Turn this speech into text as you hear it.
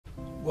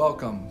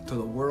Welcome to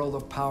the world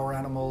of power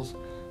animals.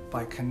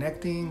 By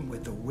connecting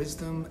with the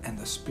wisdom and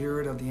the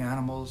spirit of the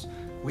animals,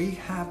 we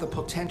have the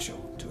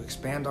potential to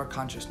expand our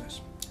consciousness.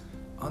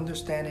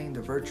 Understanding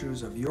the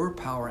virtues of your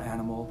power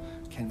animal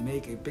can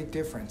make a big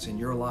difference in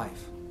your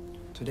life.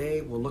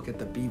 Today, we'll look at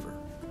the beaver.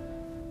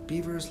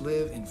 Beavers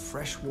live in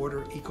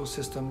freshwater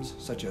ecosystems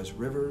such as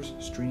rivers,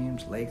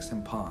 streams, lakes,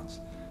 and ponds.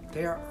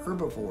 They are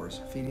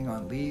herbivores, feeding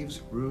on leaves,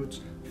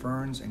 roots,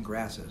 ferns, and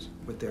grasses,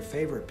 with their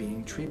favorite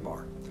being tree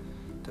bark.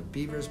 The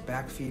beaver's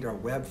back feet are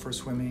webbed for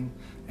swimming,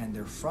 and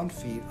their front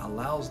feet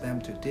allows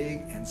them to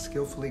dig and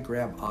skillfully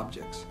grab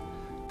objects.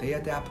 They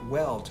adapt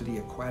well to the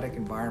aquatic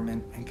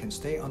environment and can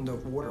stay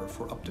underwater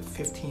for up to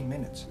 15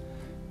 minutes.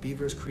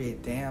 Beavers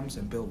create dams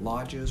and build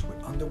lodges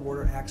with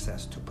underwater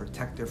access to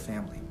protect their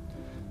family.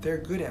 They're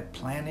good at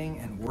planning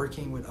and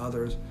working with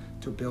others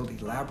to build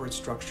elaborate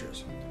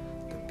structures.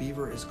 The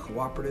beaver is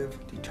cooperative,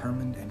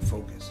 determined, and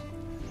focused.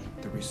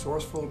 The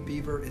resourceful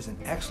beaver is an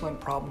excellent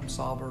problem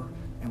solver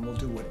and will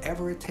do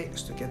whatever it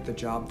takes to get the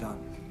job done.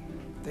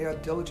 They are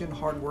diligent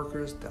hard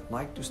workers that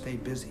like to stay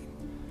busy.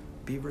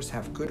 Beavers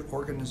have good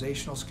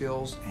organizational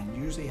skills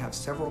and usually have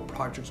several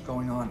projects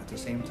going on at the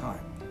same time.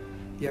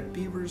 Yet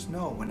beavers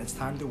know when it's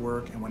time to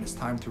work and when it's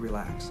time to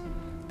relax.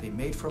 They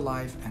mate for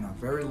life and are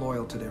very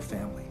loyal to their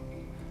family.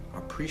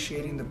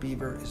 Appreciating the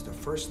beaver is the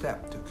first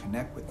step to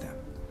connect with them.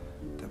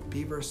 The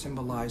beaver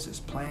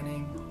symbolizes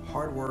planning,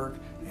 hard work,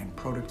 and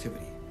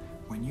productivity.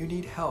 When you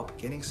need help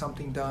getting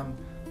something done,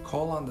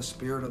 call on the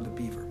spirit of the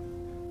beaver.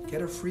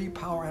 Get a free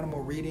power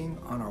animal reading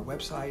on our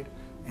website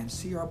and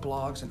see our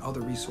blogs and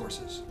other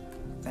resources.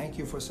 Thank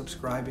you for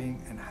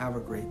subscribing and have a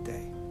great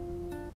day.